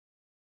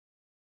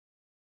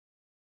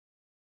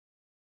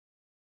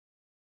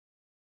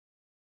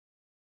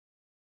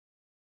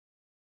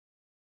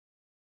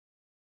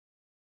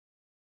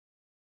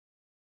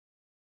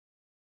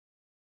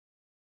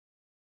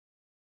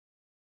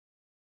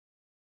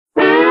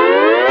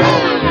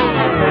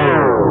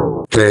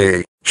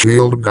Hey,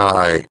 shield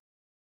guy.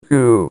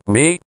 Who,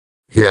 me?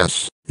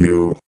 Yes,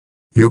 you.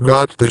 You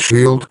got the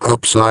shield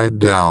upside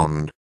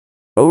down.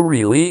 Oh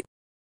really?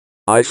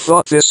 I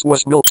thought this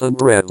was Milton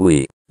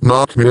Bradley.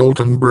 Not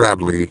Milton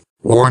Bradley,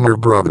 Warner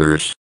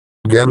Brothers.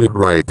 Get it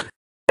right.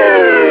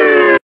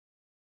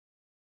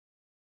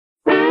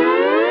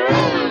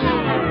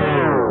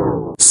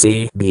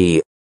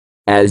 CB.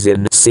 As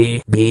in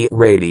CB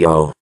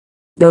radio.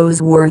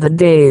 Those were the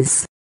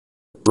days.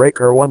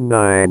 Breaker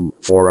 19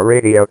 for a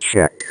radio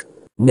check.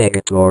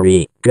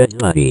 Negatory, good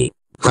buddy.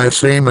 I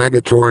say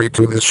negatory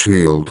to the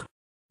shield.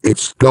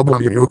 It's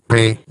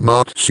WP,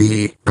 not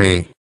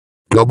CP.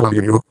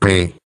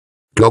 WP.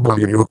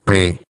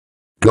 WP.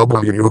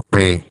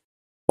 WP.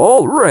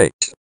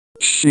 Alright.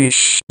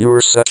 Sheesh,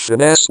 you're such an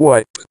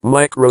asswipe,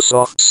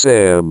 Microsoft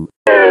Sam.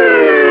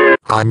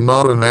 I'm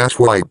not an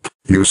asswipe,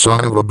 you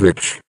son of a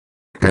bitch.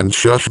 And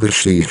shush the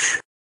sheesh.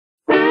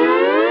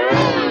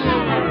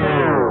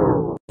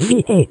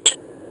 V8.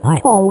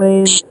 I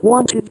always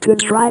wanted to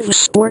drive a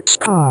sports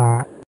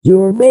car.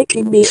 You're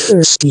making me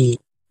thirsty.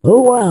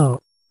 Oh wow.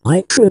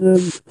 I could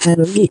have had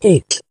a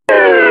V8.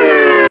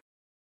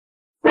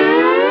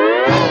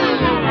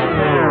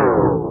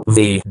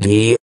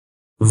 VD.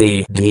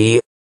 VD.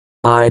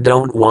 I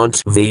don't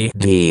want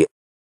VD.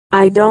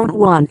 I don't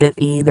want it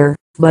either,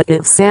 but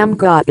if Sam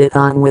got it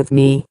on with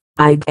me,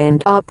 I'd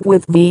end up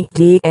with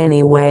VD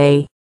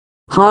anyway.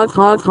 Hog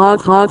hog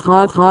hog hog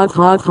hog hog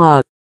hog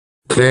hog.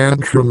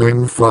 Tantrum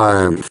in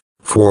 5,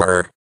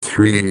 4,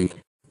 3,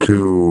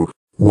 2,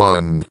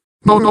 1.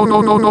 No,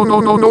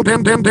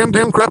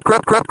 damn, crap,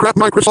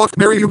 Microsoft,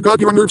 Mary, you've got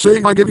your nerd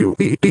saying I give you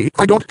VD.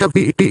 I don't have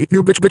VD,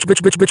 you bitch.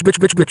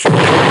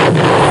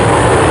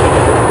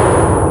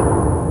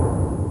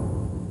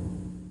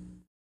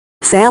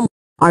 Sam,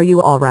 are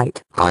you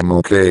alright? I'm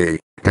okay,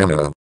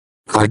 Hannah.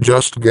 I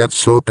just get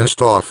so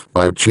pissed off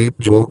by cheap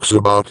jokes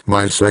about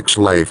my sex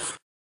life.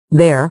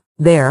 There,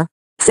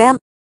 Sam.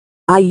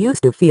 I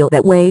used to feel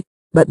that way,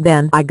 but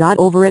then I got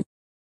over it.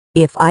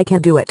 If I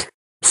can do it,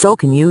 so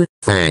can you.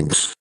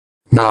 Thanks.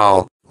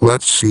 Now,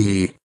 let's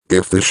see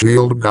if the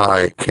shield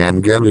guy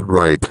can get it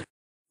right.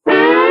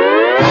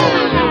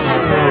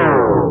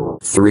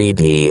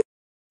 3D.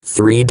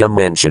 3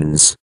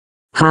 dimensions.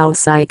 How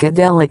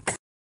psychedelic.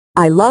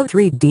 I love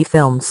 3D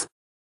films.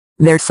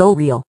 They're so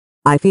real.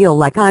 I feel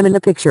like I'm in the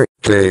picture.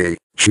 Hey,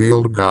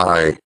 shield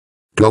guy.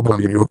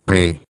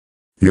 WP.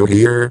 You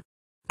hear?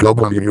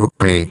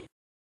 WP.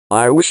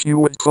 I wish you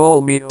would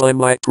call me by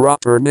my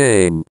proper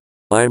name.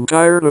 I'm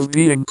tired of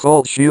being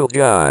called Shield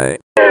Guy.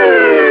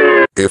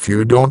 If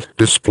you don't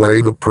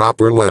display the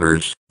proper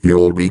letters,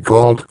 you'll be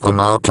called an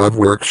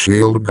out-of-work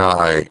shield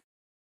guy.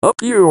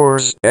 Up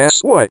yours,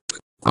 asswipe.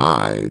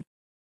 I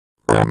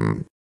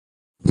am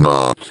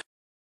not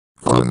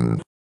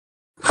an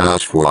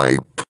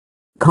asswipe.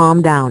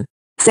 Calm down,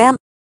 Sam.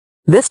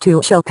 This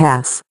too shall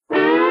pass.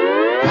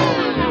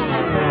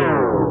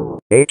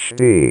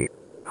 HD.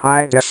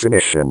 High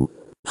definition.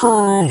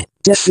 High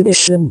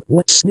definition,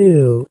 what's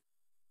new?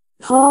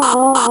 Ha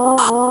ha ha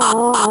ha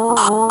ha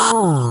ha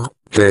ha.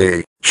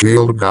 Hey,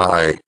 shield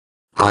guy.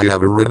 I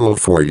have a riddle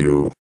for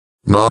you.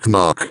 Knock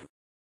knock.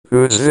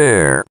 Who's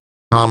there?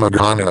 I'm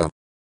gonna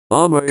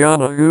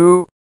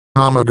who?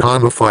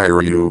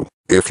 fire you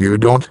if you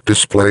don't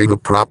display the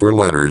proper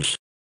letters.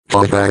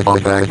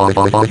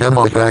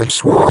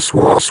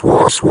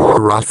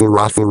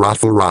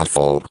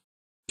 Raffle.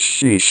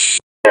 Sheesh.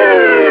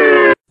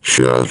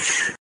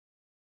 Shush.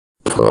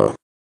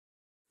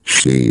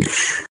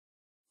 Sheesh.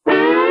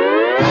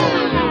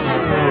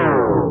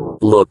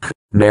 Look,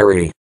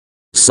 Mary.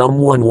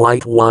 Someone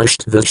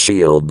whitewashed the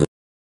shield.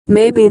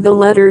 Maybe the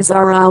letters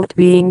are out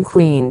being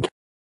cleaned.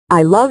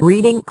 I love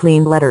reading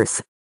clean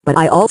letters, but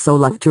I also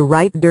love to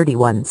write dirty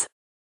ones.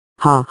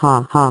 Ha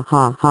ha ha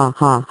ha ha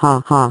ha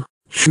ha ha.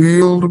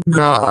 Shield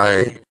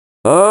guy.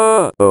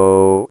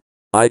 Uh-oh.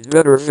 I'd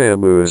better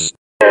vamoose.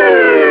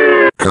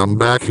 Come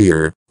back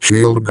here,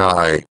 shield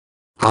guy.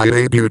 I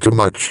hate you too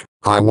much.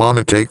 I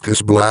wanna take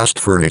this blast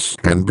furnace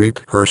and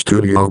beat her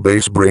studio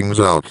bass brings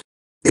out.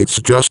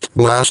 It's just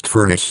blast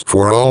furnace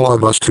for all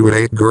of us to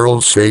hate.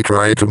 Girls say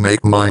try to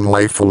make mine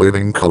life a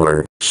living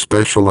color.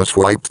 Special a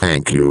swipe,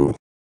 thank you.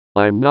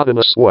 I'm not in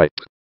a swipe.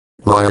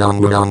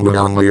 Lion.